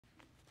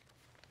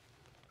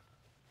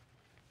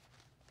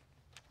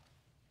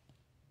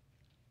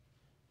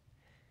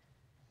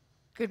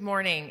Good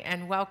morning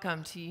and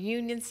welcome to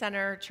Union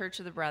Center Church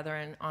of the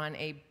Brethren on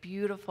a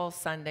beautiful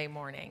Sunday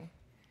morning,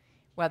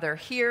 whether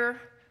here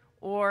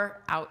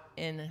or out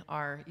in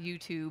our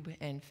YouTube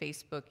and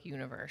Facebook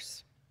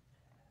universe.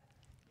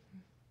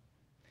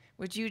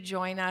 Would you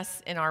join us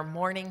in our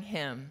morning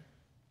hymn,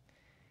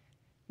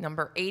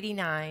 number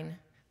 89,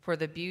 For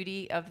the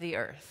Beauty of the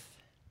Earth?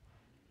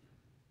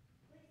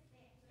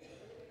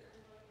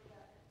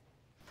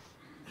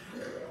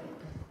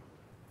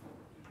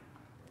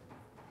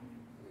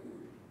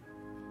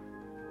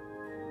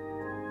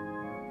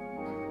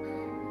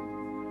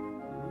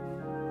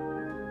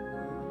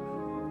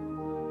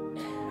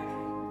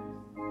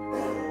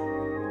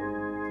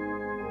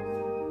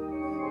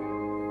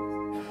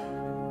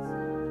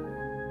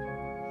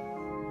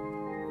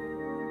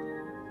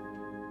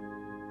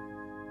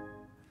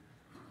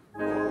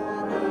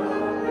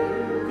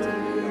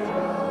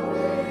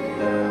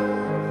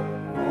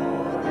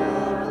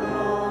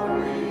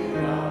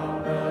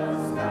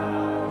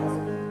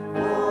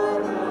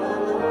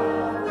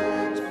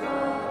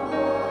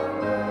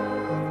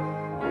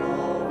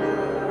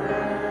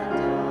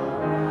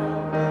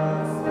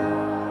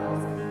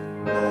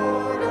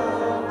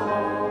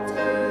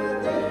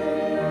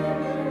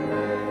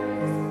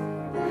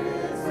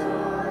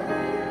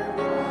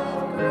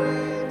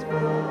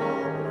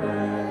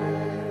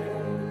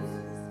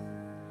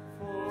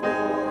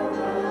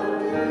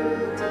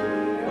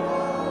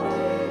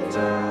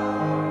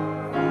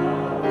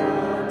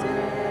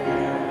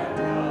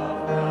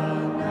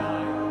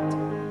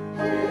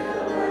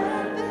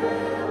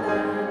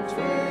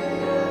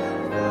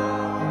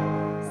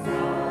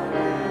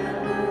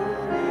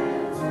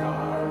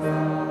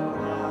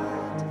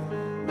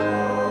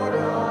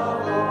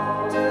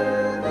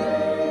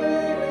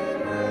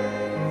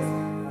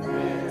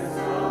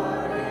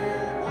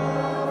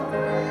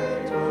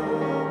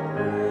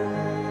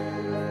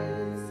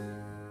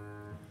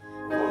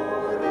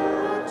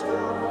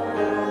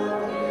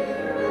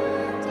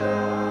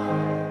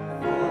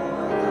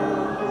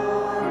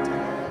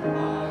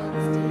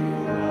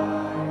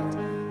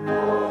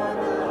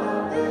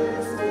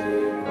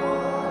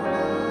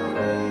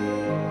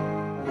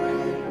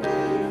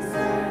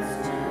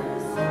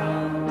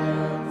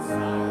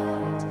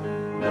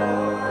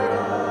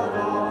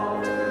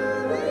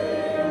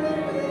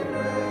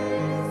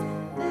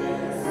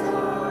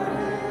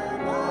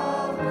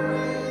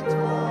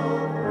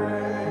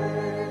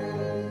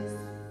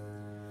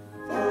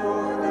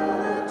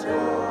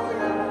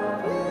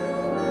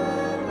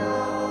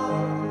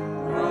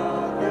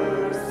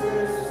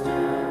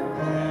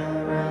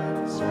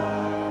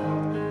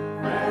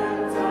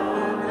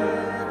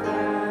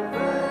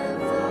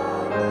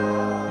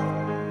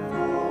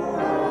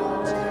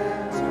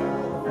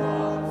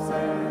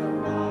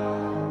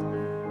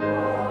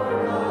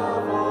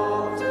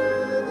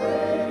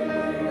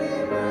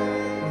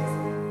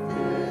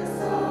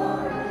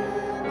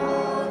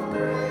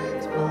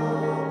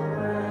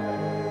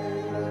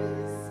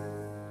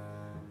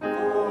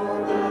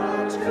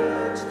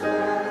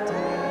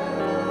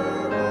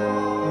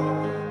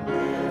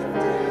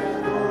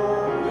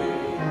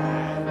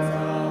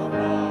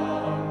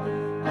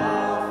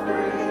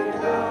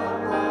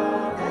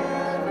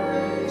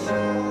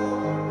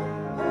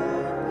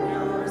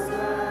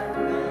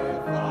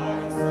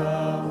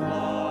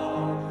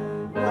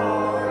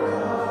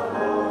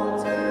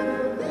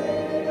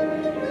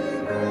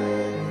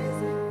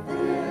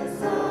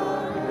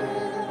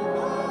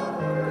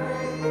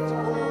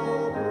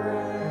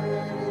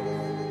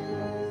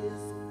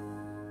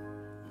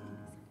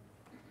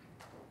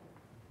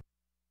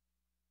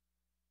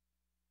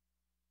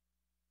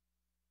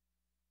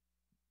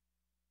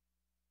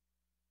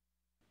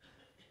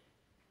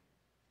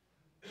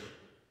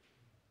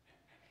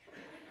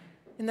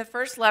 In the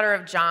first letter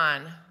of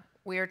John,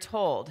 we are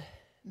told,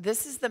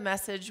 "This is the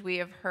message we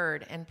have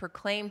heard and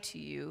proclaim to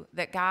you,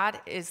 that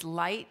God is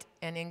light,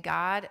 and in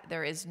God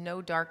there is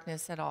no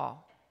darkness at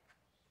all."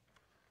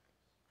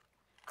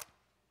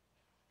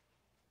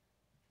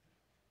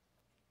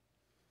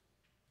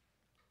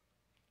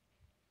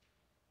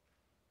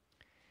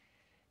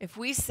 If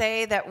we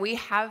say that we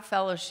have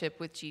fellowship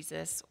with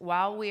Jesus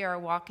while we are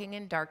walking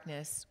in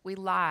darkness, we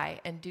lie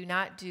and do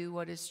not do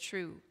what is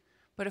true.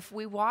 But if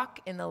we walk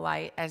in the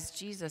light as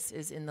Jesus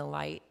is in the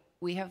light,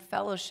 we have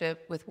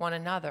fellowship with one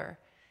another,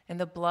 and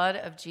the blood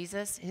of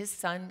Jesus, his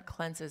Son,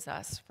 cleanses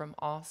us from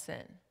all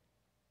sin.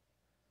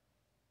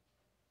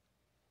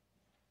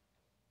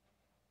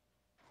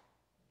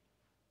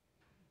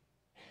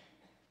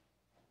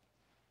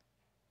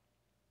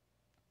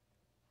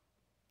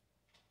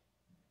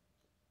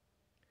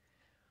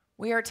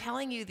 We are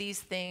telling you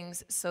these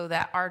things so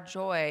that our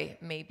joy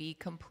may be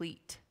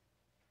complete.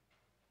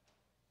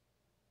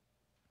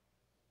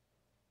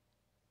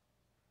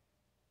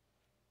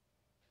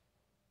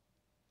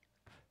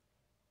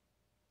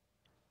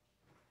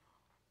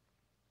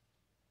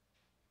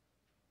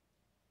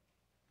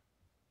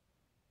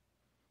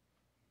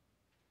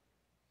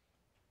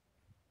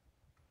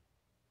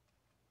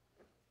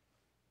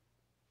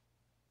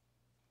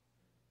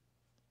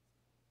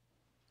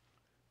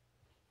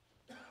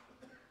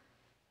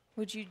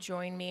 would you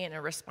join me in a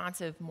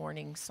responsive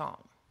morning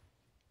psalm?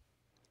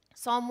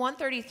 Psalm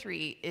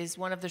 133 is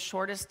one of the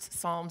shortest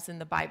psalms in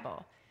the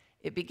Bible.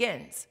 It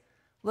begins,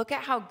 "Look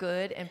at how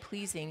good and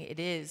pleasing it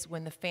is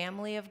when the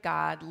family of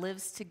God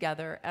lives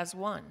together as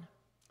one."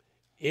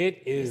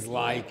 It is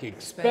like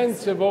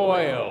expensive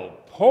oil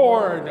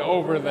poured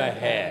over the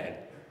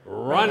head,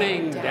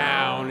 running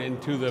down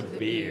into the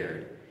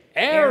beard,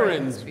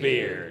 Aaron's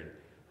beard,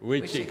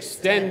 which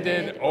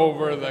extended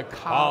over the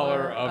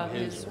collar of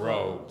his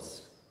robes.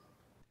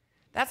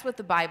 That's what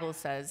the Bible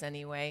says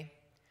anyway.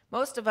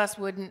 Most of us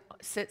wouldn't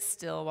sit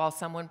still while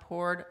someone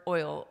poured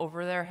oil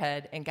over their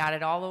head and got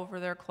it all over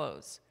their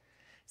clothes.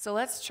 So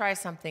let's try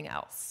something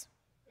else.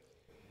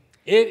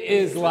 It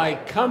is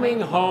like coming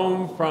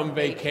home from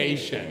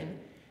vacation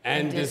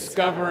and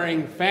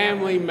discovering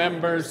family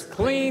members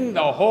cleaned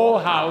the whole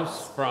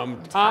house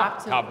from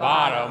top to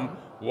bottom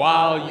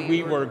while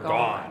we were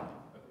gone.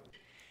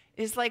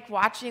 It's like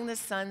watching the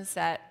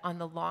sunset on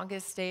the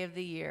longest day of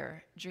the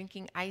year,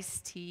 drinking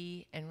iced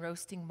tea and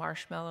roasting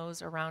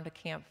marshmallows around a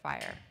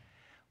campfire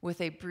with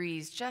a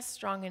breeze just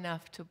strong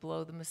enough to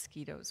blow the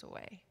mosquitoes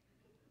away.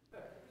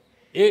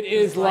 It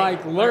is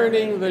like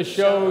learning the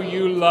show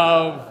you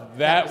love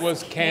that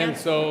was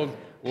canceled,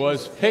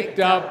 was picked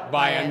up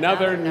by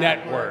another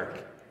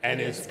network,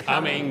 and is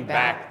coming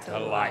back to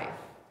life.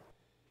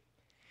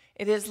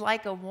 It is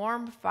like a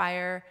warm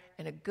fire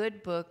and a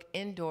good book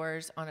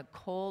indoors on a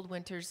cold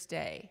winter's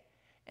day.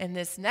 And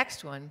this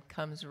next one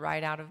comes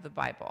right out of the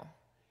Bible.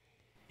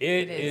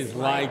 It is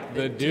like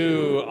the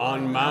dew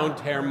on Mount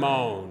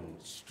Hermon,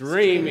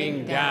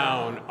 streaming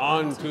down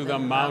onto the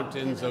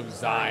mountains of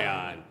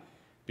Zion,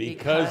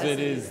 because it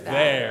is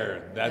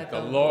there that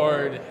the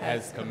Lord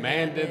has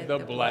commanded the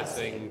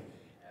blessing,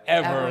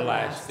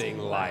 everlasting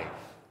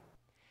life.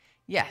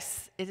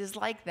 Yes, it is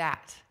like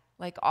that,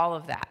 like all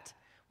of that,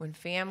 when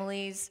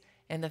families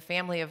and the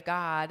family of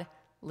God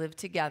live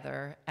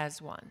together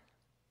as one.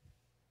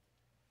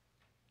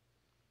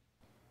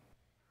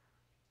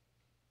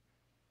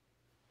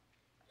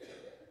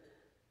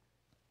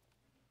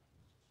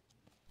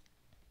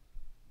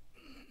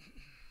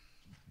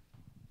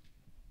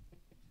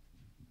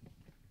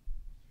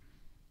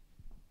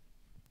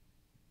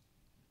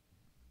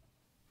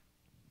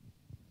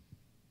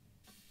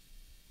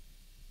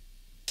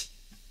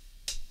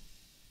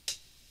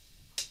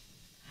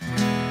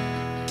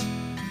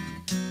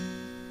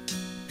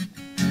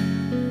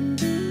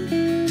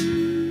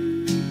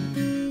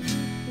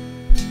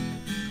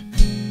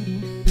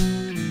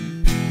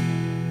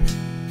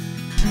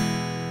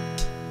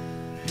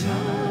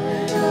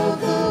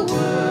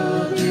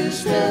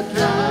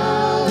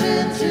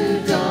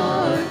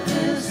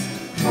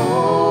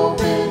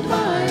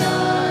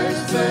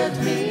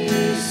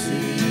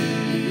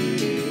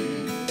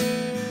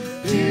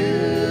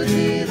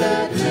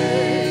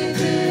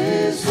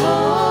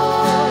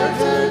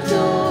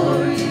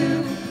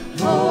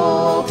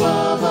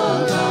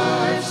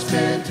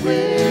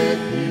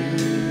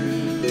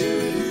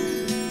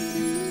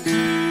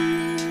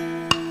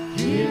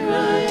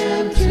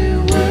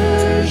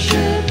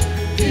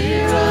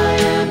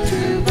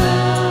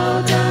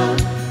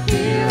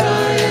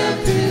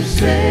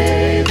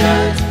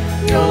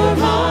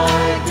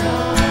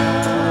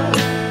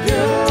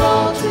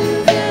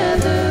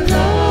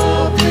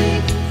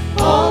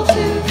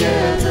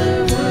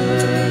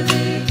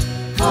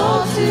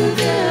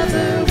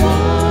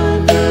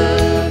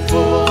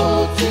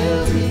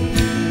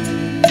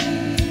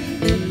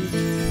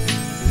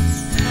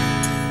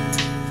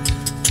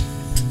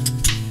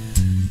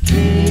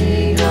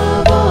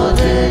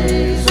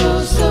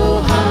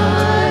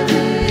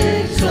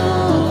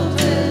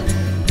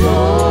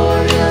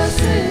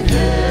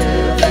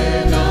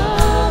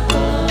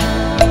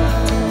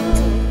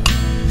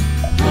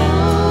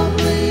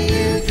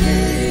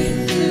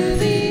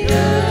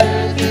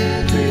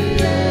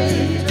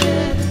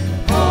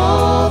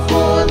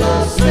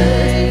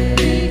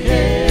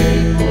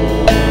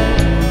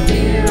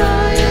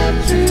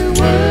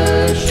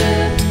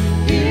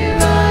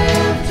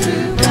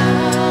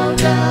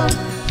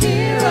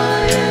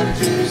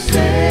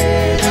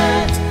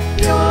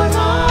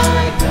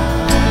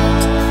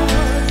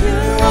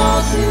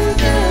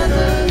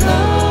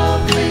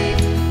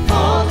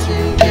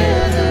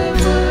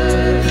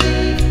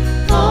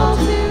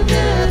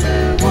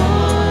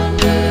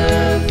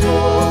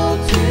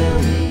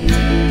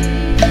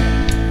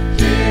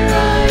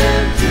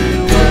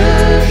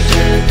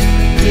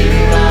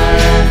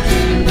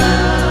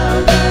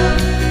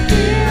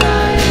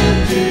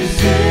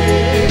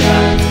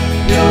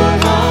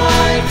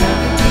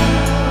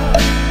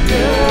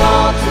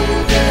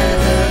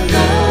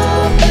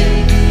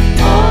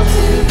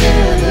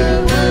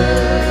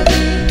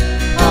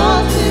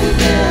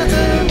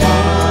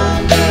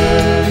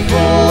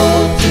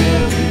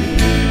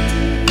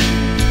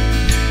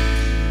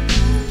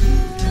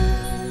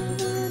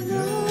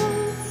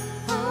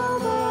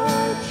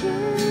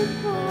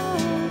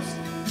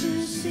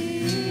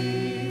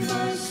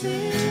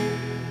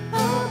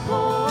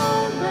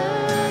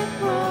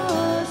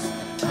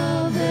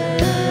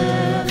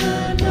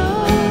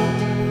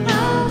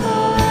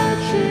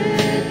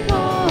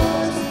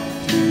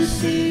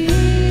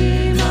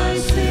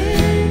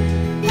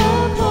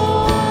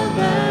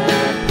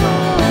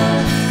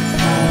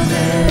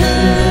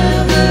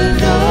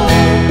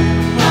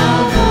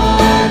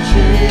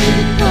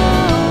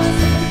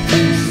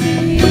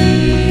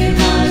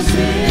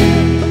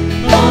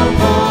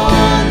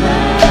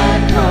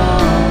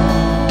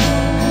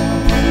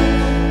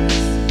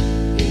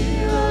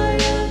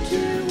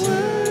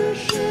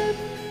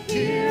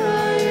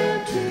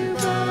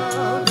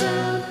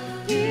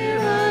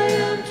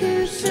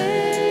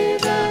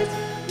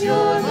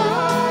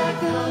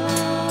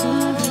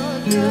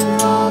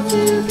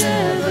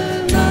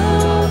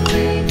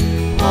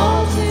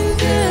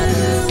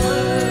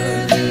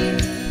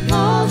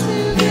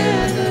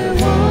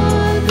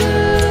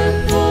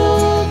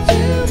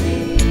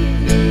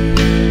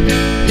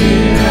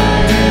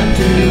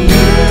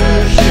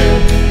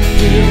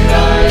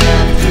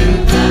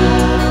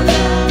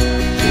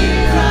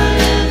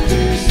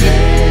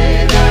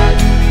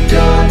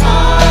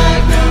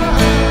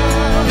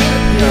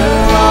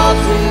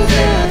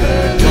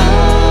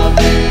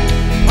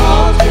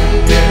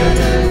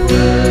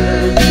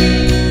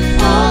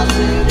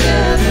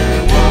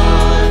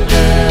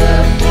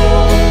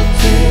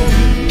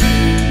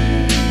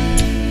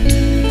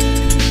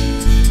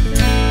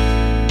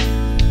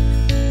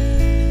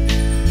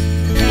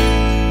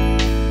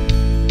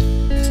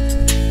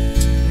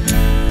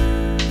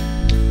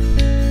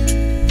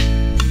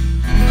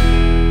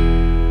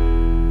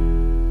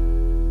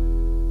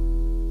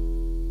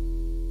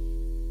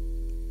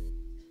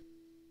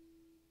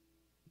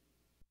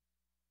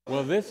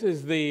 Well, this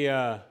is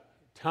the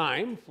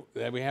time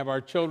that we have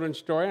our children's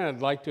story, and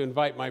I'd like to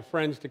invite my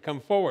friends to come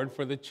forward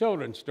for the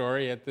children's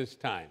story at this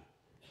time.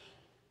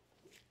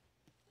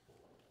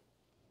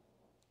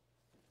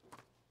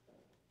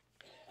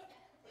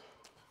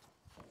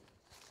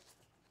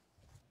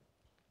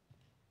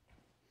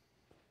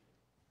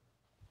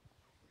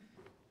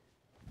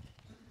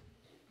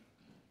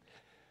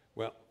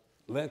 Well,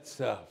 let's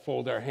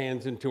fold our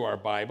hands into our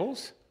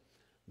Bibles.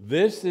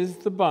 This is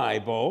the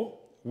Bible.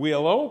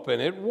 We'll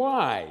open it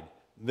wide.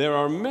 There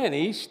are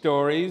many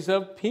stories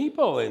of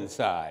people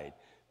inside.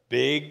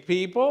 Big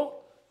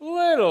people,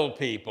 little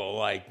people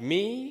like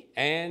me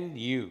and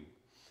you.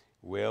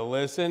 We'll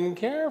listen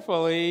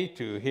carefully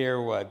to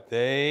hear what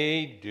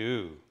they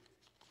do.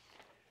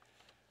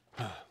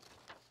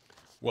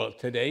 Well,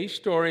 today's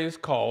story is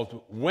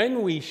called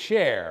When We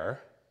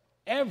Share,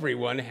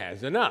 Everyone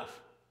Has Enough.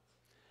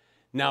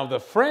 Now, the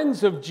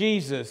friends of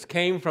Jesus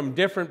came from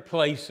different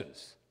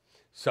places.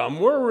 Some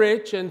were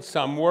rich and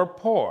some were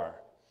poor.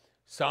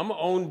 Some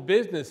owned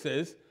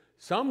businesses.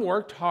 Some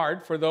worked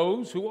hard for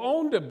those who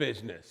owned a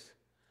business.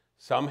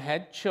 Some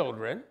had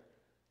children.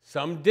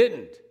 Some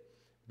didn't.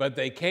 But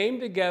they came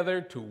together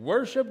to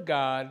worship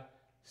God,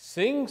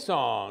 sing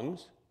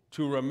songs,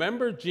 to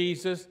remember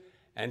Jesus,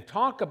 and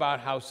talk about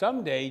how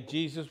someday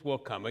Jesus will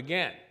come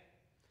again.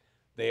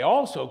 They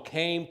also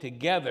came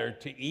together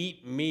to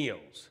eat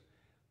meals.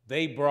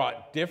 They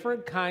brought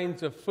different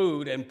kinds of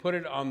food and put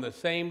it on the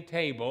same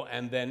table,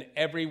 and then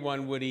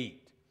everyone would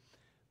eat.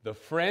 The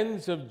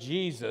friends of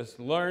Jesus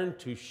learned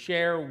to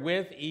share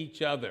with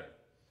each other.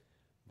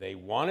 They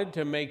wanted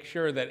to make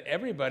sure that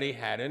everybody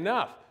had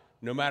enough,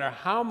 no matter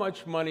how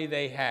much money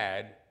they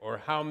had or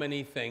how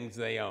many things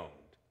they owned.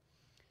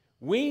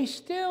 We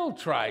still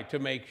try to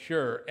make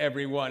sure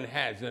everyone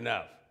has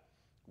enough.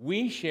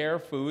 We share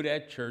food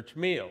at church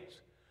meals.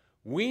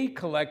 We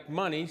collect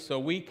money so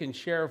we can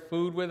share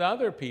food with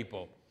other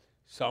people,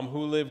 some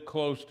who live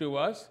close to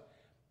us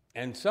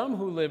and some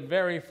who live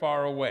very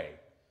far away.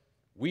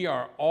 We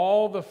are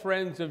all the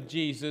friends of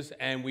Jesus,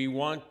 and we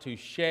want to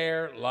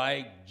share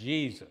like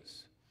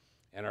Jesus.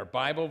 And our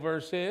Bible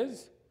verse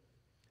is,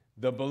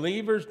 the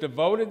believers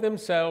devoted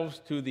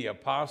themselves to the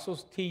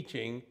apostles'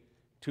 teaching,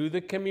 to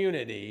the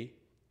community,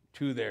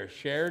 to their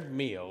shared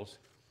meals,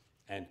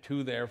 and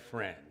to their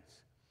friends.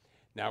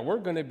 Now, we're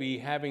going to be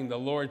having the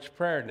Lord's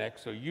Prayer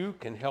next, so you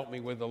can help me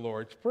with the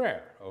Lord's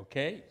Prayer,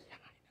 okay? Yeah,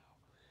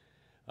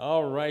 I know.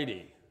 All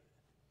righty.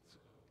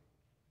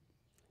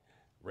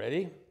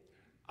 Ready?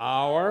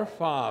 Our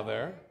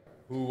Father,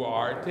 who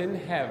art in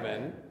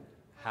heaven,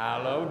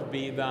 hallowed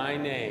be thy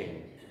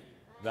name.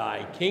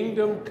 Thy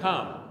kingdom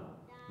come,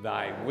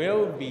 thy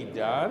will be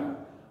done,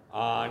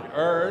 on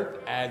earth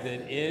as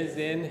it is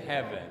in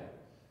heaven.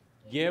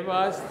 Give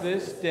us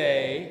this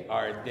day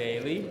our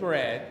daily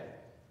bread,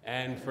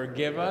 and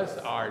forgive us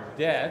our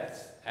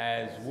debts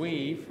as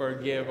we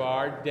forgive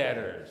our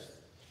debtors.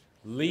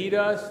 Lead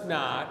us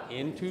not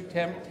into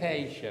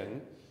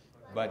temptation,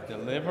 but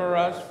deliver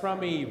us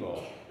from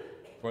evil.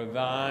 For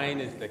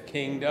thine is the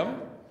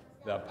kingdom,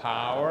 the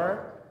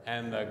power,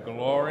 and the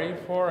glory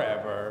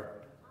forever.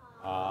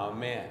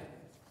 Amen.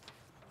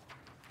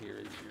 Here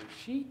is your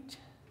sheet.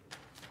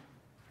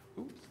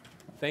 Oops.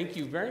 Thank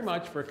you very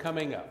much for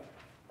coming up.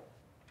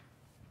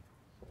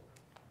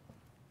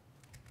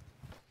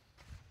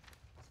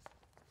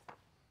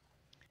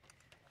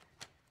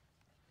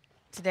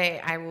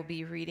 Today I will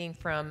be reading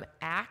from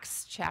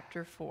Acts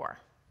chapter 4.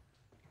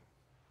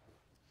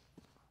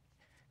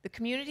 The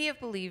community of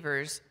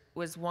believers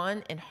was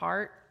one in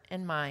heart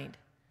and mind.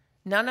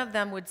 None of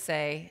them would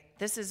say,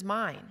 "This is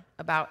mine,"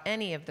 about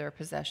any of their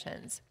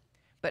possessions,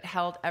 but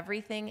held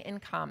everything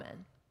in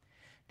common.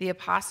 The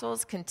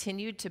apostles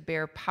continued to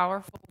bear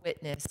powerful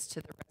witness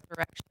to the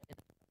resurrection of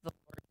the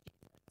Lord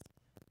Jesus.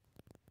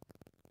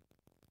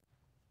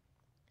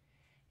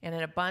 And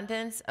an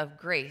abundance of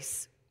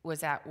grace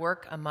was at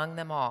work among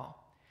them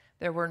all.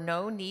 There were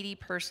no needy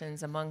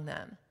persons among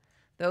them.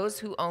 Those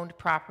who owned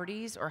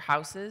properties or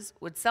houses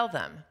would sell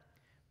them,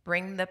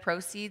 bring the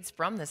proceeds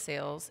from the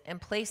sales,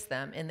 and place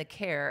them in the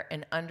care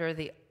and under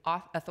the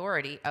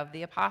authority of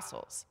the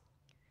apostles.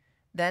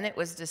 Then it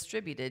was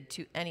distributed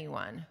to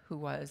anyone who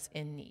was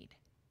in need.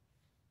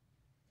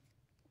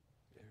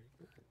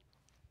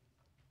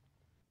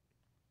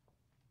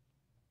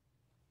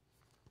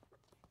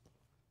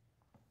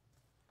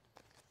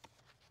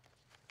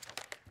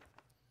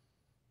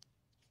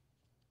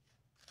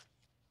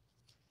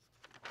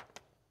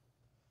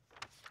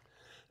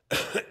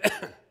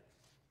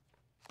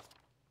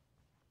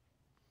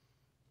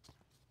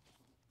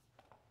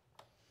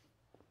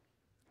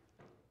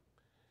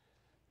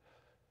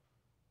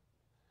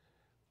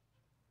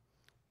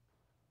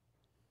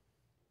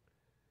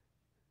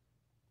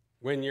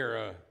 When you're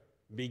a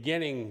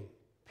beginning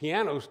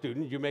piano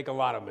student, you make a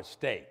lot of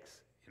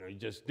mistakes. You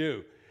just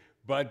do.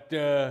 But,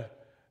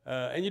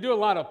 and you do a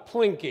lot of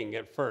plinking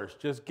at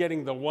first, just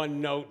getting the one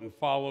note and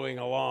following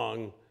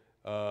along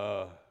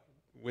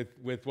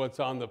with what's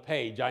on the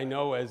page. I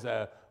know as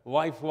a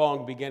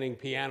lifelong beginning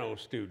piano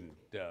student.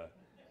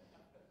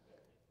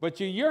 but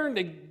you yearn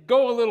to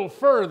go a little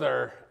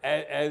further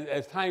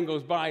as time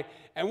goes by.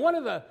 And one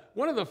of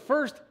the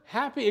first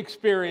happy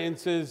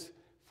experiences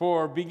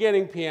for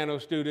beginning piano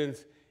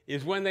students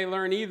is when they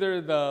learn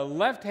either the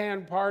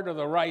left-hand part or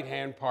the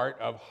right-hand part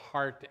of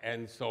Heart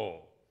and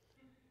Soul.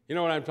 You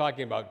know what I'm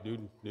talking about?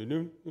 You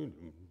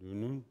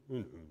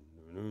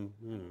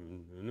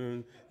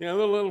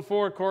know, a little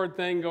four-chord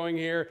thing going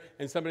here,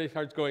 and somebody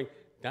starts going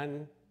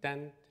dun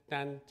dun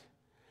dun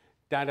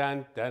dun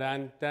dun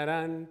dun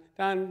dun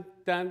dun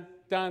dun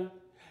dun.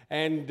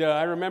 And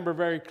I remember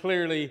very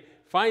clearly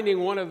finding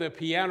one of the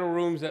piano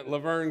rooms at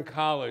Laverne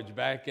College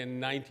back in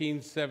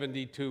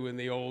 1972 in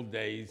the old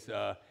days,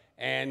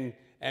 and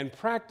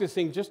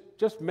practicing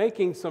just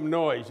making some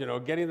noise, you know,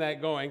 getting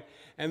that going.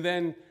 And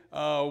then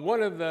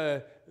one of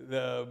the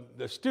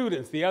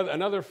students,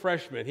 another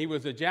freshman, he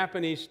was a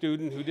Japanese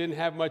student who didn't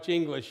have much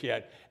English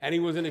yet, and he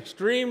was an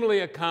extremely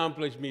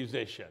accomplished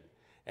musician.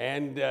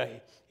 And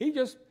he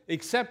just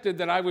accepted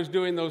that I was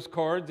doing those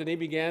chords, and he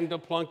began to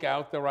plunk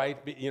out the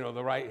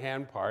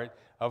right-hand part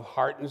of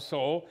Heart and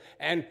Soul.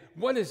 And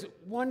what is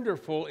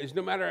wonderful is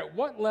no matter at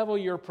what level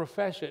you're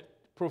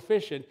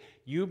proficient,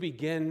 you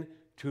begin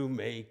to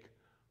make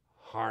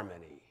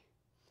harmony.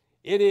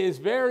 It is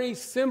very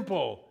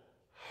simple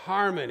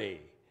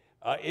harmony.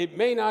 It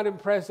may not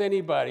impress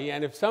anybody,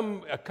 and if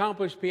some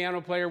accomplished piano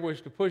player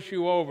was to push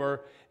you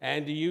over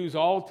and to use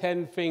all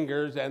 10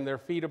 fingers and their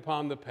feet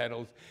upon the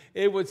pedals,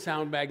 it would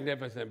sound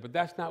magnificent, but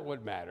that's not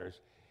what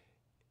matters.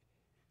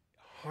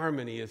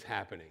 Harmony is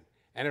happening,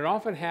 and it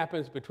often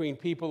happens between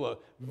people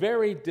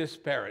very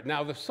disparate.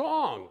 Now, the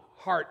song,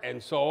 Heart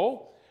and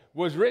Soul,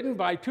 was written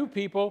by two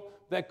people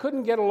that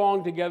couldn't get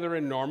along together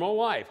in normal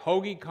life.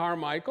 Hoagie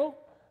Carmichael,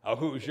 a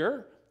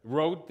Hoosier,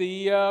 wrote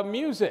the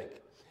music.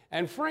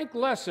 And Frank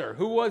Lesser,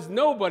 who was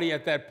nobody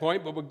at that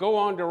point, but would go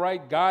on to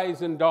write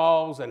Guys and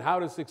Dolls and How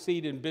to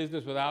Succeed in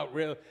Business Without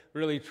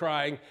Really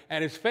Trying,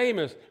 and is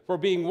famous for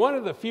being one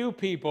of the few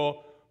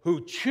people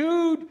who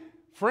chewed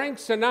Frank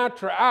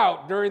Sinatra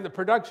out during the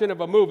production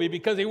of a movie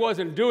because he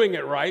wasn't doing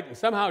it right and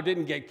somehow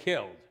didn't get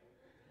killed.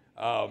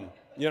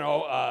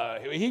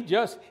 He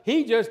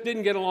just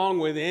didn't get along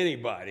with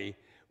anybody,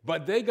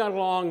 but they got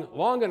along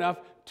long enough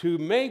to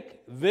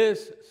make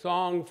this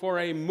song for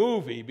a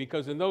movie,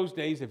 because in those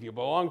days, if you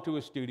belonged to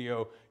a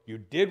studio, you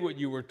did what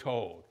you were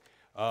told.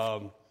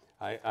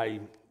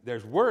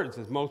 There's words,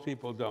 as most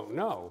people don't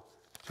know,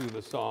 to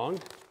the song.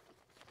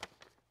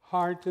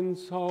 Heart and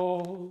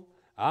soul,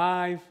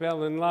 I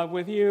fell in love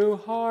with you,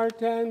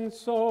 heart and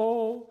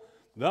soul,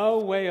 the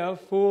way a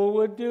fool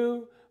would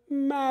do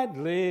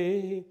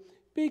madly,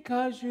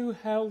 because you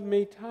held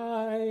me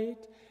tight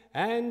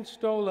and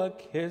stole a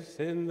kiss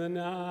in the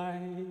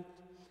night.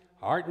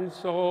 Heart and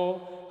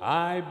soul,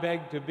 I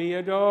begged to be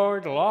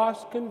adored,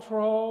 lost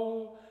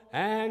control,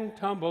 and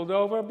tumbled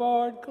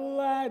overboard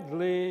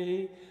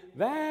gladly.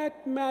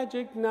 That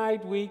magic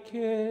night we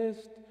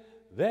kissed,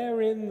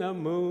 there in the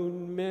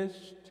moon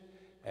mist.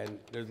 And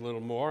there's a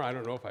little more. I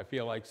don't know if I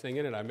feel like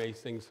singing it. I may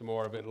sing some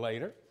more of it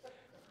later.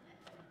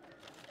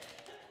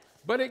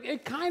 But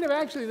it kind of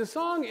actually, the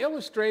song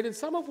illustrated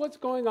some of what's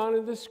going on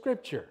in the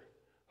scripture.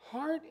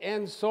 Heart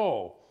and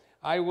soul.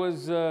 I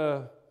was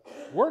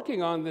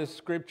working on this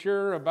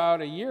scripture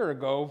about a year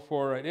ago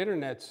for an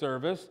internet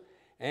service,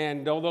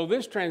 and although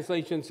this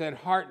translation said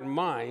heart and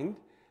mind,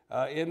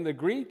 in the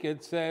Greek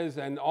it says,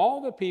 and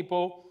all the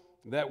people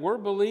that were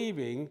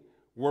believing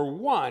were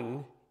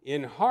one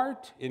in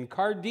heart, in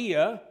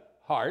cardia,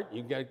 heart,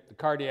 you get the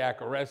cardiac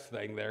arrest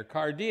thing there,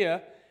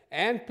 cardia,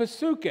 and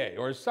psyche,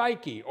 or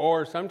psyche,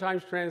 or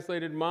sometimes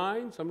translated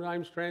mind,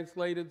 sometimes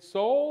translated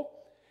soul,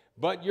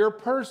 but your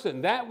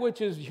person, that which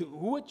is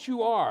what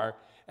you are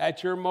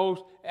at your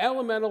most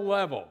elemental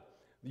level,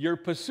 your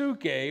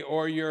psyche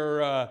or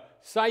your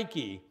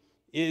psyche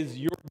is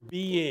your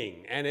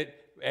being.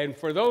 And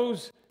for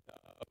those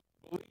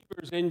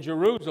believers in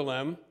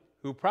Jerusalem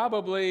who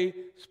probably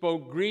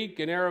spoke Greek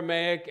and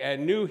Aramaic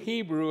and knew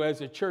Hebrew as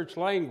a church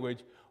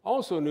language,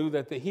 also knew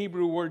that the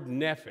Hebrew word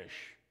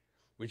nephesh,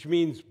 which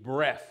means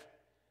breath.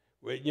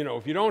 You know,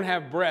 if you don't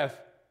have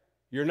breath,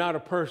 you're not a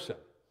person.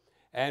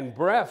 And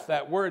breath,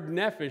 that word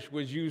nephesh,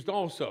 was used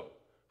also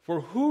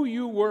for who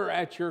you were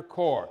at your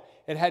core.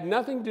 It had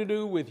nothing to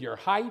do with your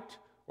height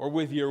or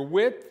with your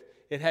width.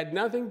 It had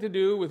nothing to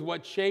do with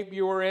what shape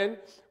you were in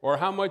or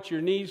how much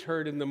your knees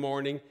hurt in the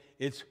morning.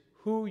 It's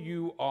who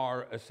you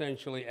are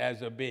essentially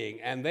as a being.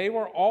 And they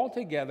were all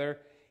together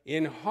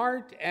in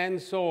heart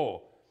and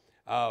soul.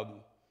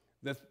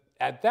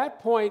 At that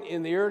point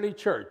in the early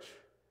church,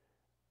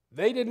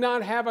 they did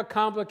not have a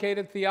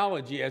complicated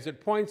theology. As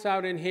it points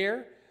out in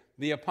here,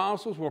 the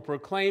apostles were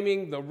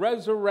proclaiming the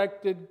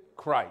resurrected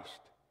Christ.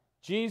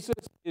 Jesus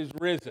is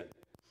risen.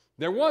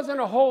 There wasn't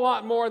a whole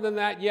lot more than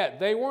that yet.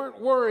 They weren't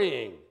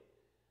worrying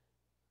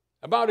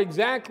about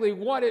exactly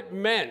what it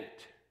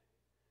meant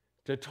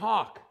to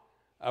talk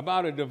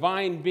about a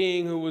divine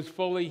being who was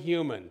fully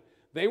human.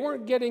 They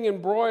weren't getting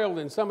embroiled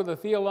in some of the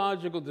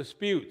theological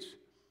disputes,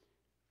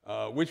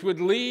 which would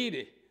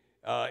lead,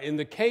 in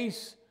the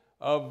case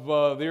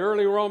of the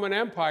early Roman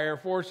Empire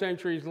 4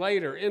 centuries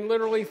later, in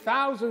literally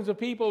thousands of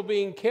people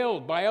being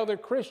killed by other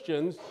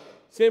Christians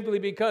simply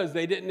because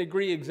they didn't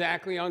agree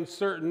exactly on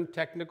certain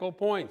technical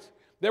points.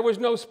 There was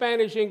no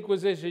Spanish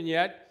Inquisition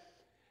yet,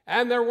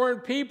 and there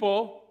weren't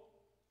people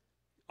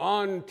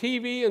on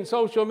TV and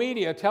social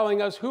media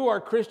telling us who are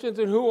Christians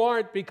and who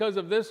aren't because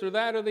of this or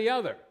that or the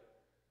other.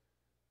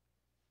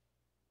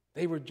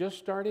 They were just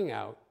starting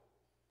out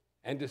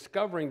and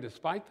discovering,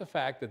 despite the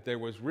fact that there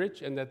was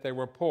rich and that there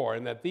were poor,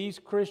 and that these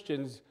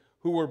Christians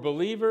who were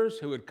believers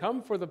who had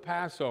come for the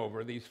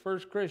Passover, these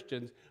first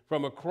Christians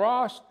from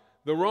across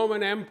the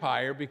Roman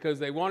Empire, because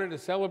they wanted to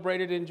celebrate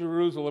it in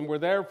Jerusalem, were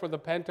there for the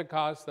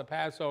Pentecost, the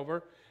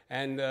Passover,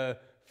 and the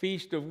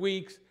Feast of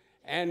Weeks,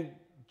 and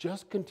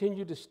just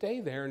continued to stay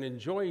there and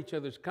enjoy each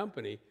other's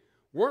company,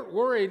 weren't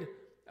worried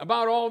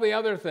about all the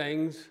other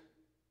things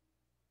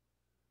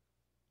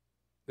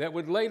that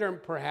would later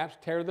perhaps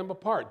tear them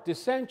apart.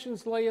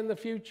 Dissensions lay in the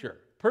future.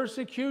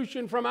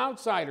 Persecution from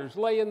outsiders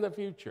lay in the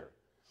future.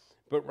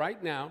 But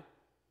right now,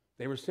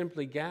 they were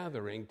simply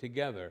gathering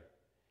together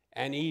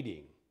and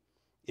eating.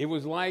 It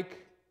was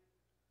like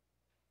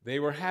they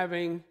were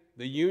having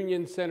the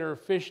Union Center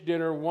fish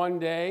dinner one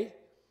day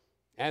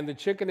and the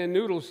chicken and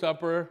noodle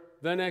supper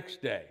the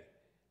next day.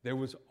 There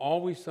was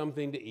always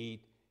something to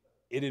eat.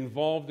 It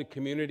involved a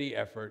community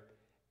effort,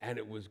 and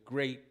it was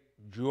great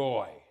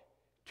joy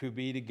to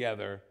be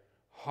together,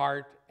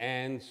 heart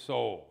and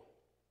soul.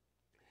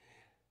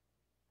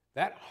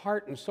 That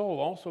heart and soul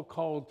also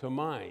called to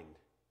mind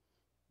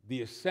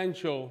the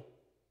essential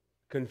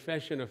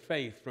confession of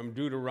faith from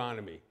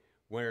Deuteronomy,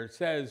 where it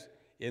says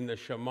in the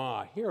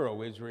Shema, "Hear,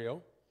 O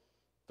Israel,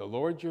 the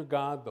Lord your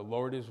God, the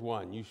Lord is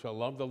one. You shall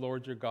love the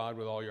Lord your God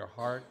with all your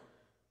heart,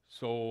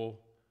 soul,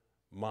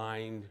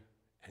 mind,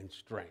 and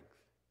strength.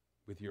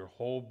 With your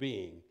whole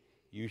being,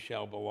 you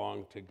shall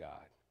belong to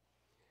God."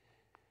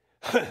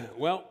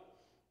 Well,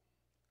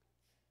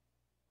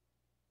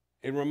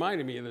 it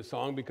reminded me of the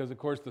song because, of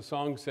course, the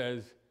song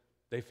says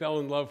they fell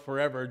in love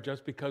forever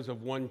just because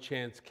of one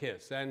chance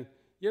kiss. And,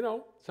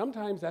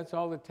 sometimes that's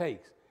all it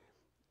takes.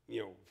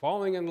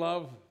 Falling in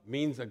love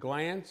means a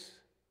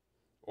glance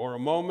or a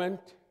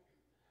moment,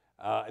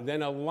 and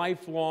then a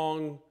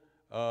lifelong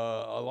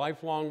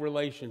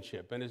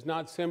relationship. And it's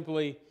not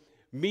simply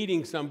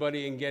meeting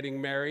somebody and getting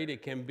married.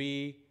 It can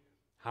be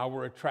how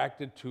we're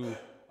attracted to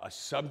a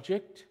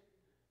subject,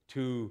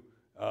 to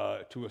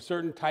a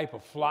certain type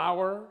of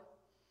flower,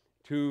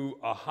 to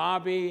a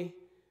hobby,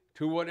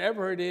 to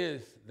whatever it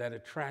is that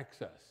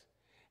attracts us.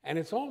 And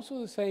it's also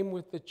the same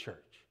with the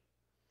church.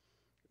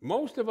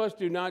 Most of us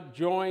do not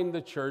join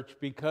the church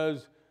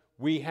because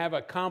we have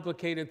a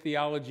complicated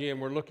theology and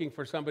we're looking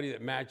for somebody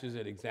that matches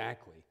it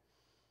exactly.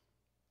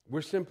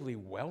 We're simply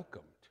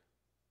welcomed.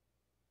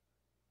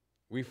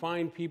 We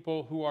find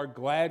people who are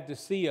glad to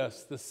see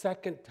us the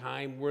second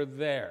time we're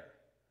there.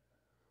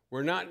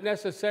 We're not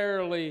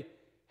necessarily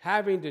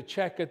having to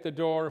check at the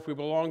door if we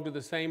belong to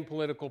the same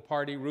political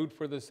party, root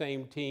for the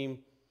same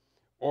team,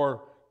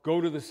 or go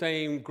to the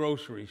same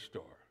grocery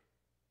store.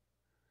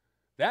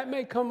 That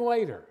may come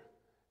later.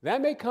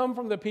 That may come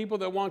from the people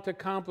that want to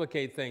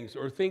complicate things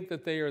or think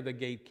that they are the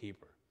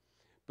gatekeeper.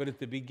 But at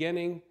the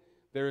beginning,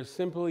 there is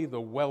simply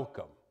the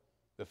welcome,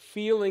 the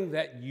feeling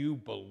that you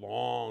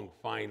belong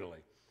finally,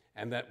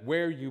 and that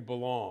where you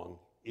belong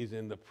is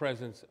in the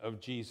presence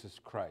of Jesus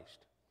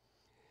Christ.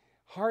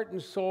 Heart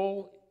and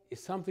soul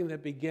is something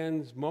that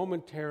begins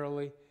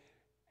momentarily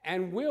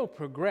and will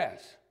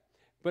progress,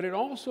 but it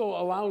also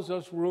allows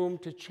us room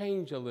to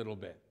change a little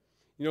bit.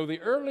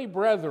 The early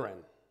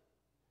brethren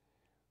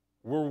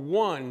were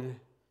one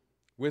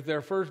with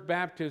their first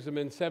baptism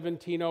in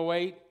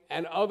 1708,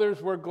 and others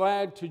were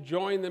glad to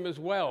join them as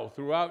well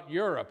throughout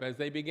Europe as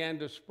they began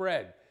to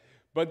spread.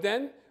 But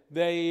then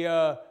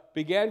they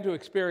began to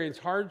experience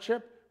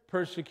hardship,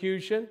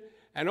 persecution,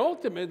 and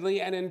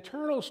ultimately an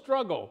internal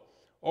struggle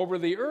over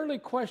the early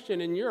question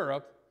in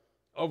Europe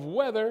of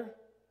whether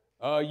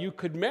you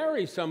could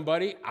marry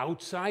somebody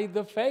outside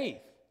the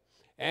faith.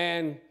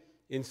 And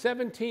in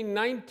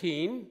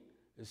 1719,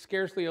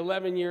 scarcely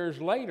 11 years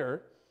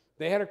later,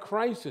 they had a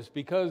crisis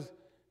because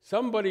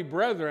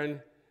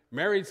brethren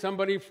married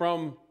somebody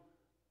from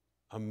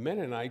a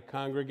Mennonite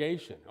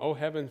congregation. Oh,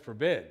 heaven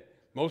forbid.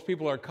 Most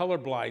people are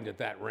colorblind at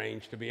that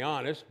range, to be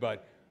honest,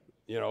 but,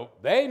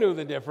 they knew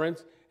the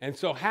difference. And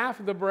so half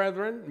of the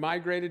brethren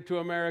migrated to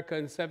America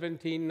in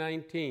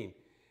 1719,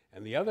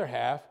 and the other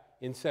half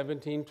in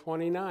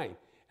 1729.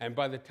 And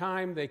by the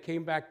time they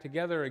came back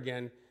together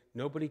again,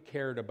 nobody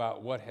cared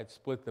about what had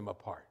split them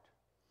apart.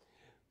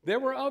 There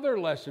were other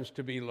lessons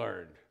to be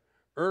learned.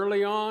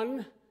 Early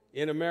on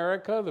in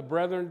America, the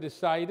brethren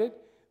decided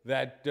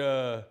that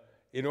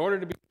in order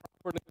to be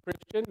properly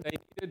Christian, they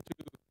needed to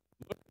look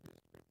at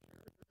the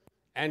Scripture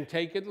and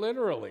take it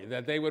literally,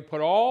 that they would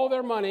put all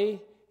their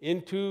money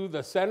into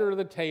the center of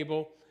the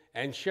table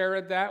and share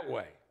it that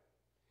way.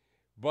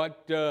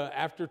 But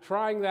after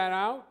trying that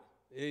out,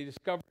 they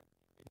discovered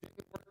it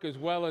didn't work as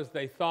well as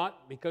they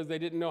thought because they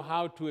didn't know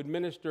how to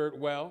administer it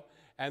well.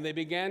 and they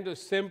began to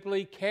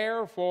simply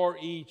care for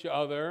each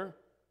other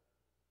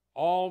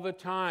all the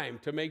time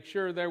to make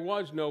sure there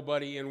was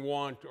nobody in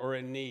want or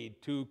in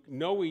need, to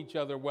know each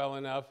other well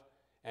enough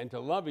and to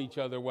love each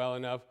other well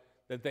enough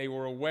that they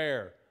were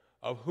aware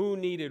of who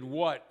needed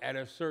what at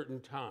a certain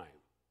time.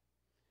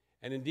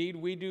 And indeed,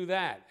 we do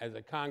that as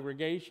a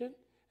congregation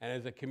and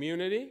as a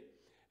community,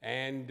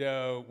 and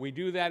we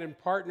do that in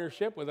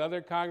partnership with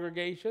other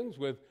congregations,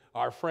 with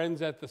our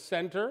friends at the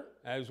center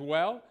as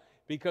well,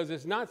 because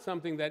it's not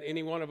something that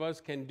any one of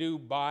us can do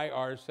by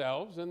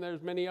ourselves, and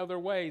there's many other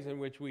ways in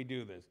which we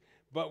do this.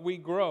 But we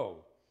grow.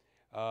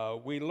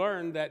 We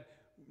learn that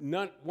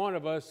not one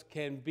of us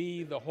can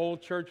be the whole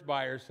church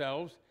by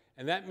ourselves,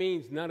 and that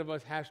means none of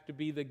us has to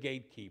be the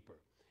gatekeeper.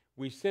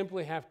 We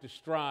simply have to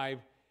strive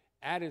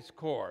at its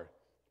core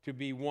to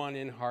be one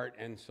in heart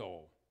and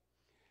soul.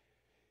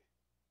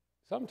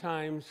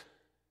 Sometimes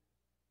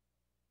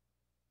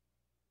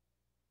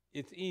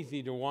it's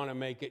easy to want to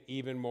make it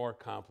even more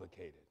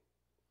complicated.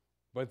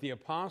 But the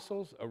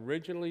apostles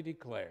originally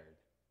declared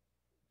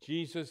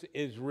Jesus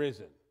is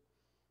risen,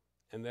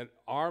 and that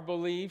our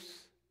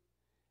beliefs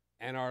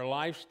and our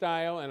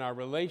lifestyle and our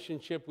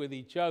relationship with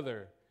each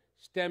other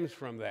stems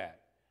from that.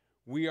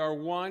 We are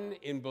one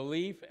in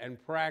belief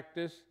and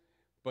practice,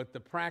 but the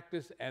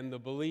practice and the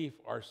belief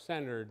are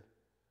centered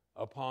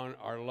upon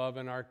our love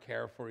and our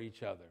care for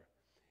each other.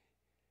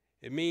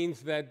 It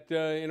means that,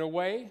 in a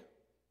way,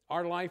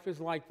 our life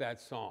is like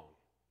that song.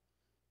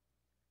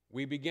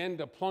 We begin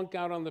to plunk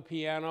out on the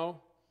piano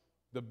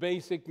the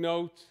basic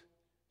notes,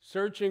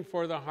 searching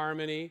for the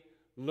harmony,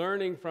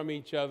 learning from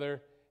each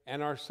other,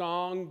 and our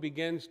song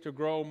begins to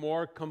grow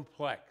more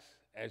complex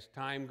as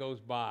time goes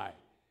by.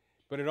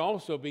 But it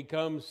also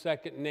becomes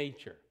second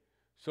nature,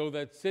 so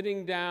that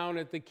sitting down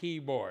at the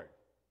keyboard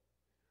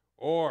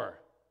or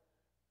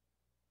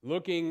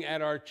looking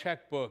at our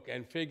checkbook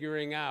and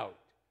figuring out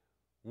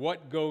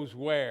what goes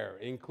where,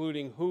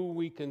 including who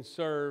we can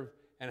serve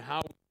and how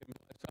we can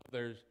bless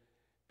others,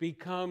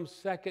 becomes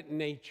second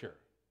nature,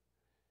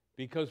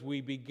 because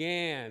we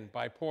began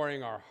by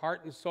pouring our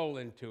heart and soul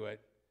into it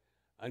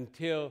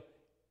until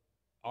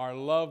our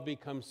love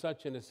becomes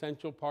such an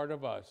essential part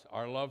of us,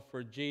 our love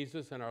for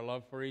Jesus and our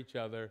love for each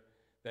other,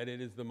 that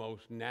it is the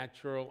most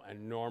natural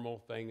and normal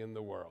thing in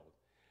the world.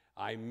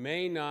 I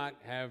may not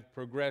have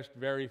progressed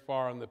very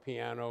far on the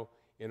piano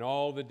in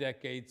all the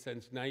decades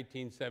since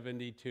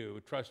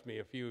 1972. Trust me,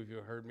 a few of you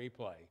heard me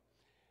play.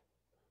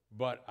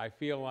 But I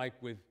feel like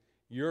with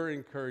your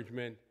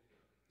encouragement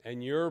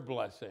and your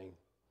blessing,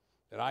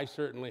 that I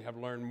certainly have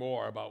learned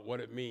more about what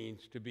it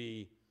means to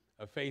be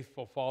a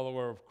faithful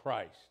follower of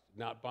Christ,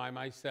 not by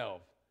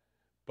myself,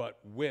 but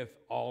with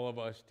all of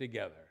us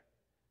together.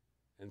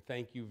 And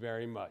thank you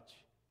very much.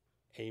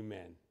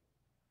 Amen.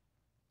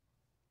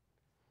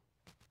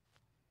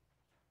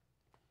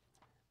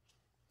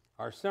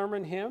 Our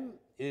sermon hymn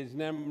is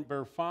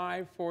number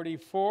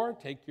 544.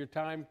 Take your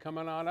time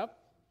coming on up,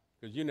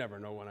 because you never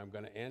know when I'm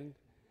going to end.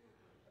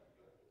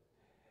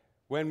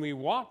 When we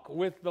walk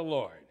with the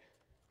Lord.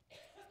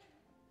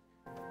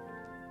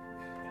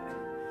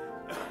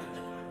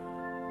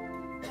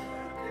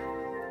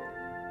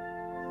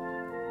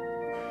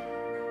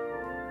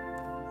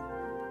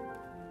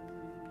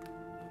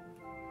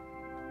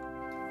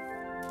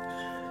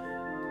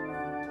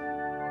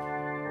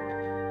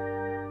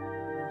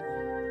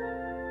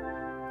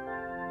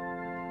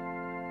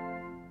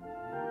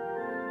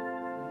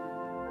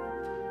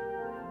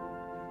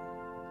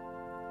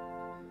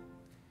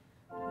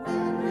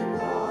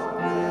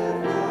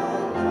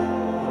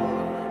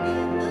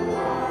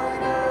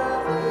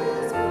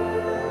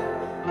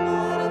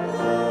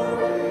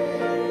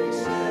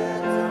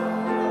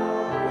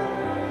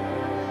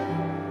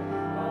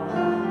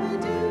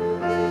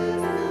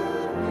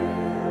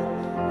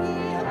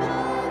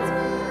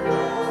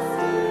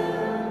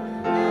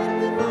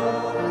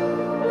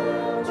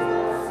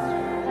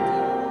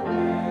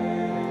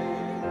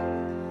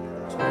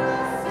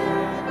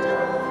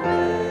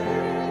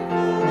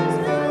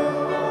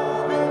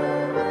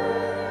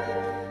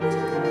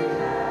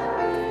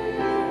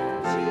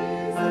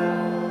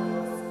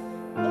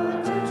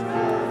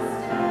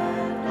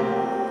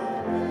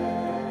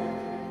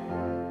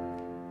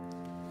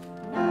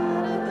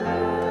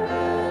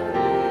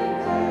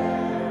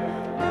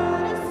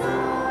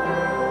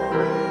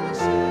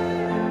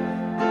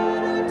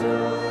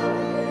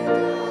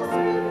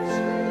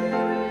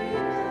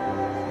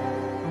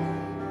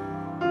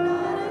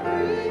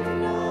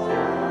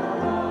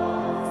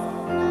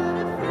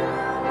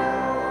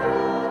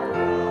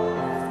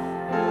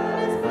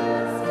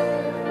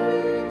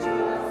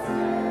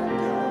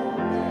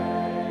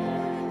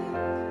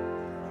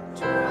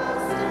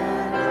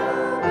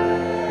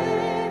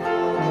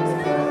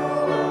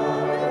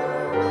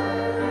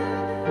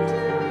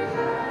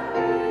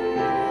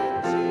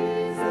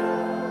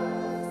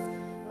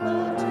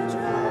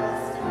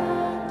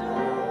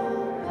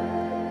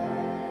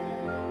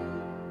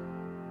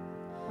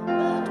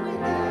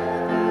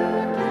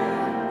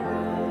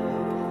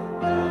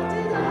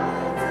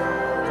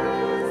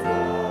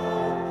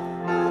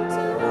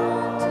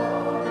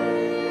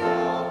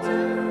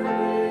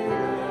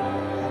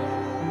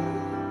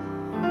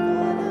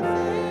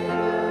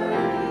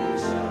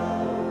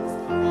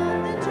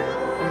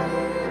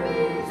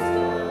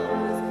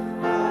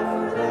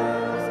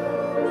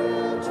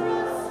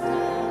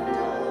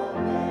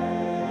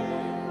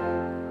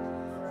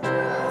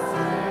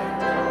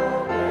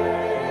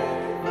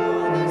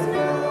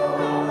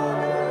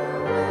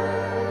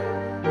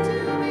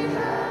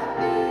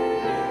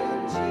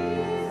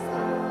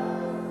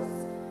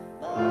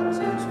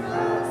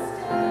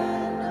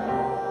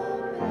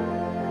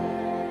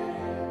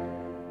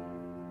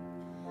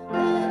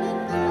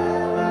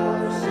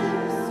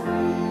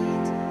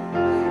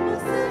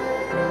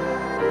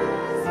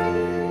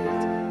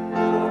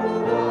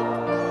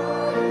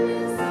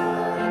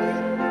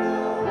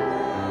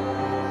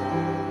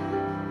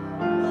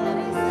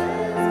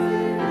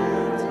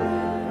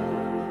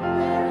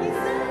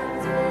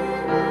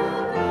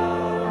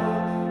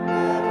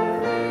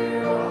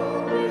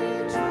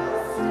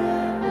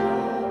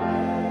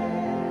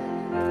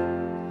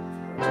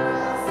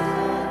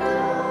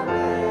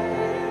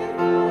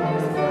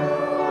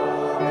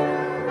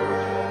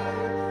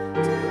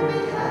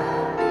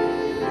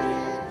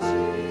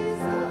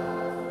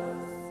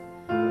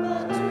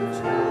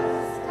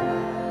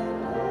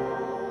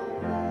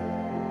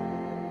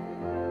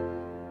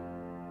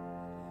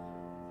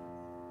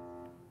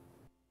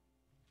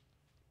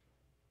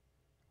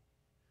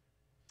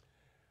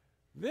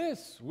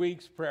 This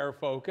week's prayer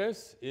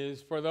focus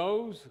is for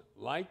those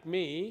like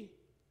me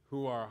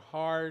who are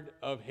hard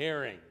of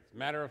hearing. As a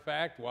matter of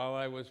fact, while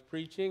I was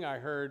preaching, I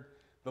heard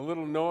the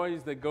little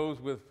noise that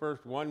goes with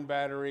first one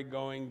battery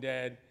going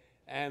dead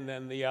and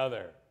then the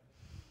other.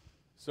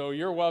 So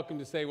you're welcome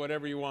to say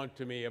whatever you want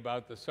to me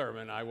about the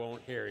sermon. I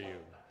won't hear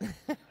you.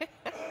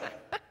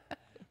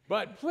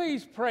 But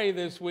please pray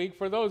this week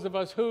for those of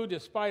us who,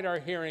 despite our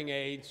hearing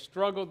aids,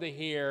 struggle to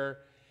hear,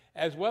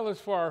 as well as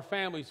for our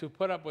families who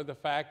put up with the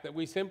fact that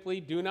we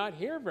simply do not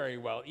hear very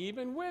well,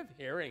 even with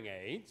hearing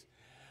aids.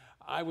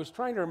 I was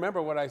trying to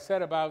remember what I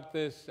said about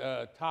this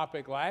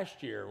topic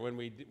last year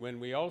when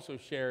we also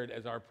shared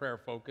as our prayer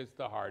focus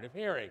the hard of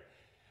hearing.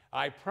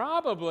 I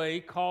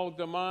probably called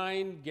to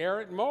mind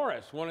Garrett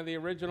Morris, one of the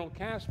original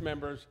cast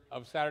members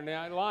of Saturday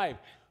Night Live,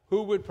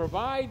 who would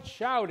provide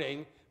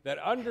shouting that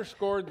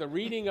underscored the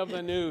reading of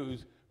the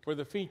news for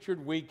the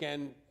featured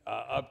weekend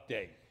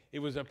update. It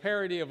was a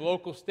parody of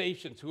local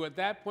stations who at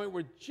that point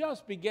were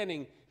just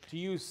beginning to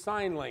use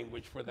sign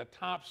language for the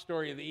top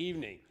story of the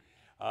evening.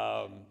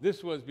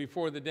 This was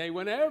before the day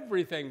when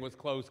everything was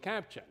closed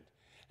captioned.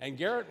 And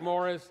Garrett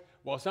Morris,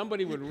 while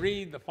somebody would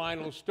read the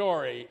final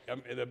story,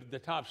 the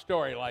top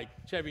story, like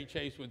Chevy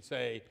Chase would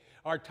say,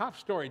 our top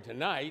story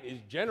tonight is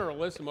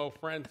Generalissimo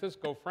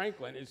Francisco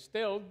Franklin is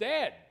still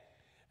dead.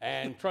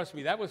 And trust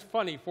me, that was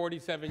funny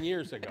 47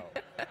 years ago.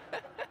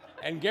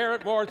 And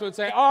Garrett Morris would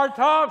say, our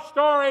top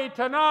story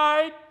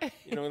tonight,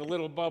 in a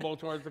little bubble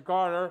towards the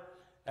corner,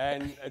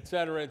 and et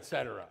cetera, et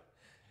cetera.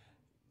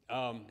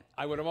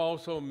 I would have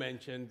also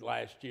mentioned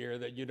last year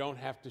that you don't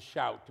have to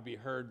shout to be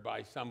heard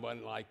by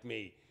someone like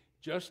me.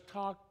 Just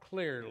talk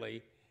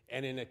clearly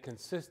and in a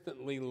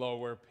consistently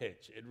lower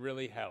pitch. It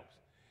really helps.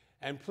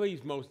 And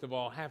please, most of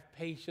all, have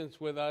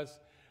patience with us.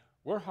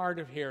 We're hard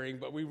of hearing,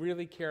 but we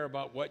really care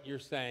about what you're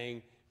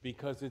saying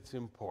because it's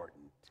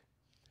important.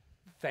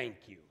 Thank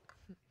you.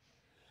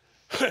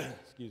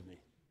 Excuse me.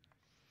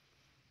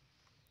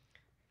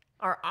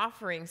 Our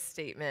offering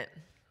statement.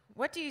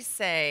 What do you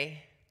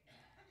say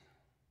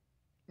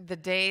the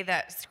day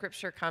that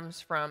scripture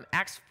comes from,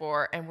 Acts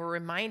 4, and we're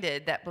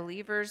reminded that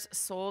believers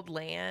sold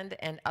land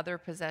and other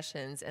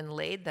possessions and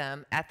laid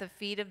them at the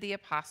feet of the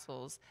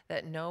apostles,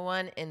 that no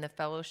one in the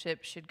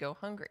fellowship should go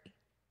hungry?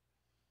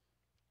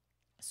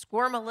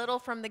 Squirm a little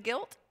from the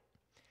guilt,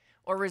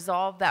 or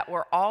resolve that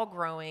we're all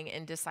growing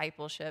in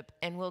discipleship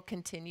and will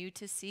continue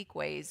to seek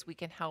ways we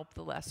can help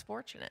the less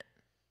fortunate?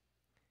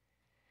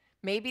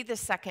 Maybe the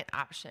second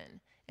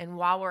option. And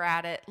while we're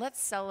at it, let's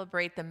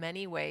celebrate the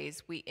many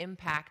ways we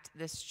impact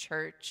this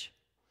church,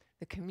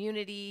 the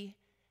community,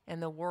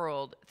 and the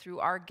world through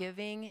our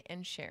giving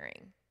and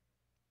sharing.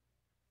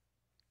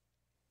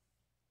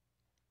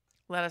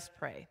 Let us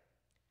pray.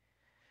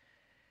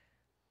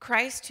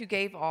 Christ, who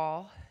gave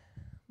all,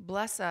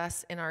 bless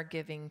us in our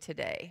giving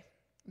today,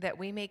 that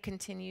we may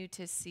continue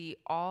to see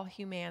all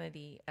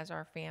humanity as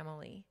our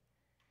family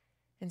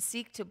and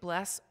seek to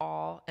bless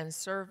all and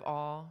serve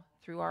all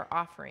through our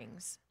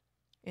offerings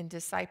in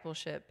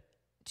discipleship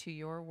to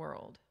your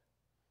world.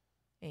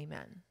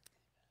 Amen.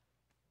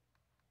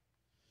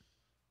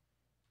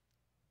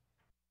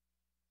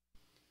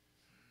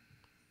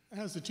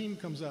 As the team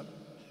comes up,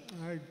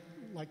 I'd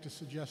like to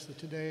suggest that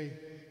today,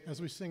 as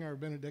we sing our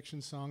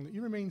benediction song, that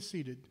you remain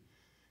seated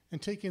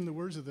and take in the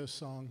words of this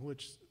song,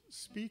 which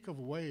speak of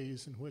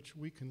ways in which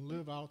we can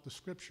live out the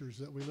scriptures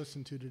that we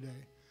listen to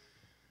today.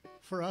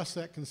 For us,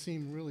 that can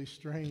seem really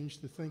strange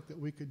to think that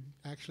we could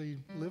actually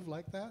live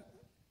like that,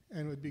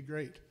 and it would be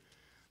great.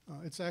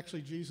 It's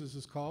actually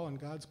Jesus' call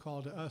and God's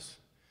call to us,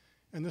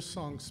 and this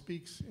song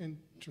speaks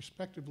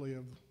introspectively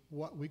of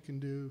what we can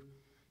do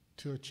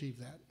to achieve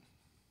that.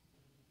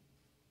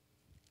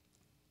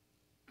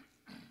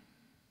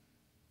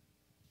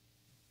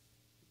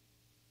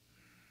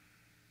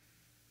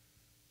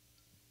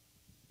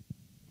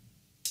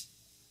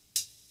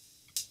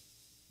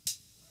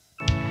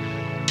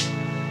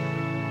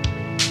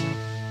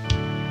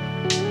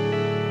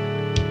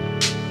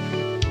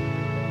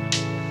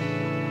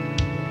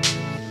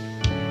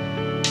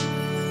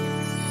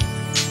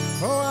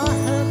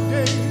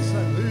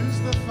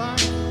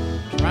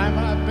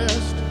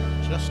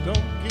 Just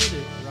don't get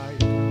it right.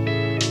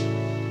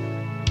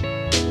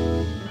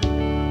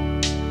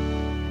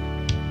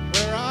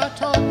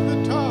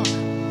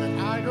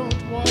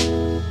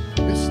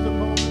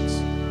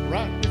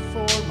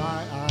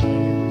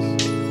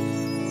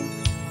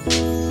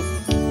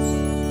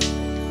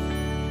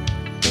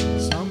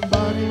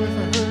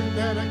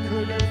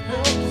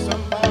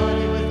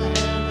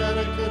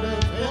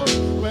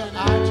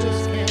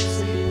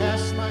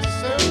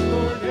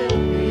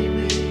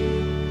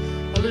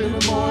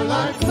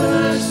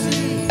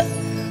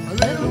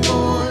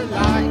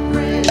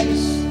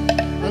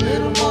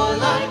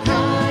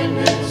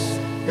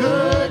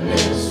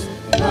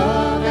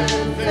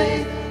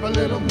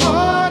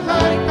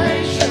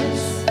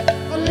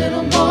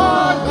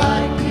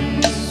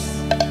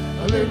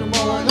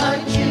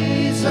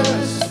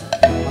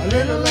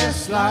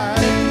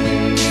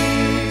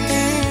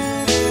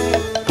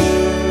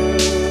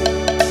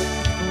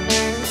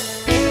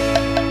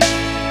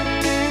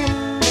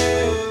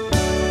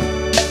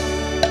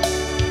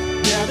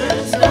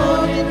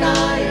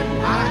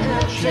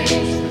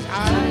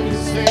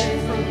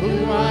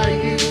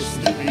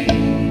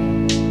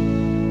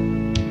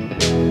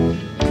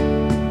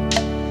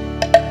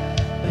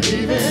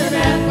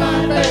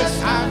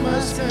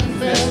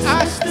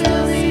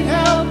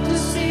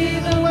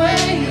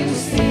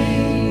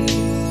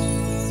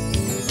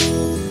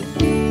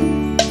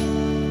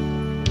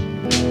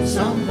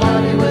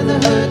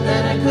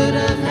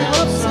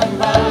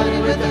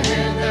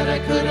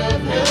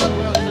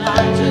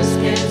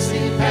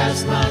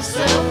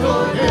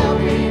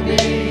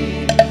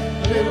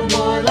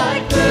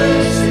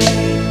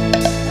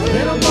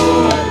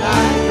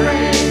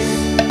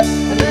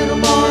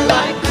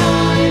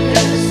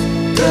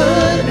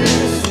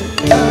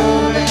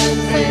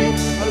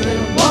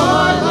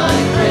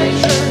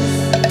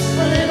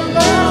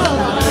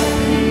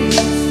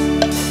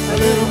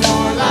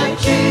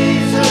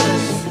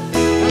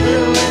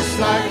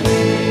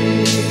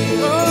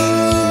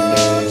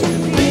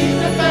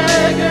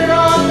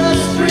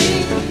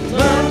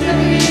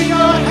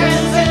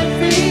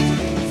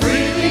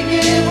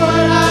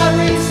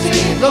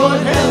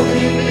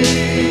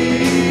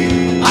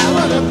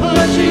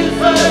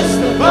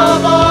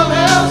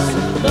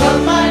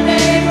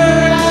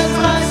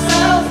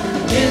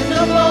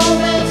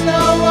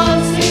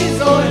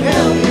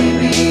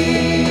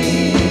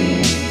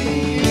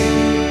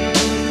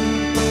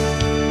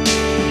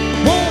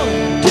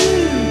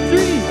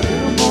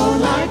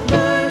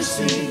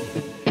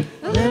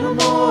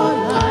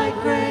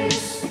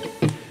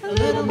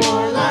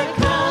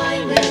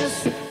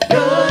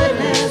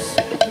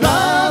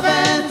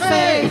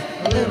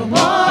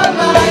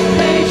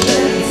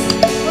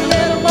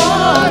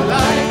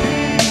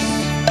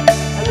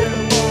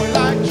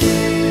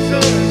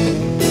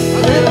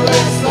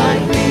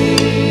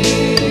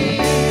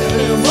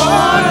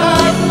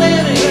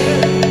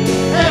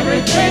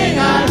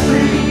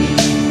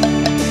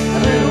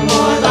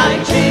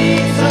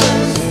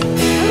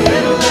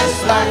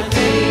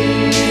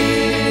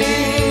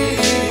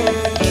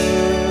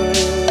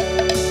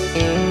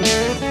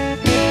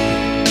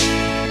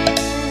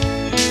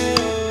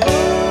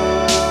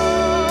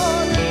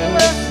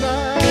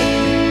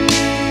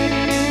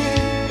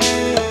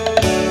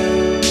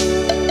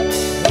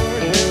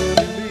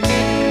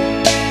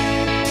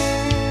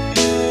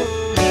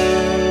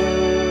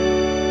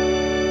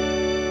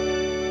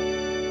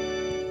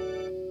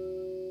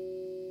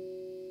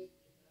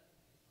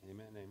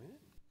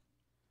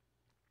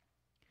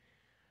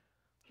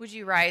 Would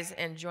you rise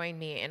and join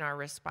me in our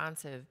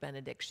responsive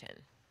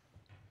benediction?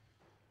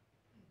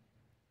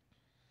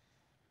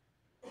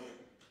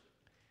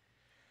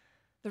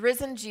 The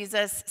risen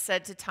Jesus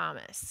said to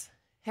Thomas,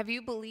 "Have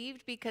you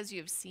believed because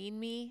you have seen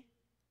me?"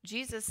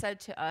 Jesus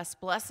said to us,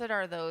 "Blessed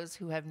are those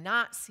who have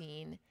not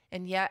seen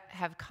and yet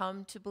have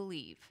come to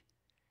believe."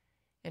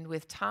 And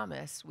with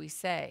Thomas we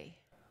say,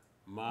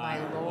 My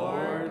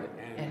Lord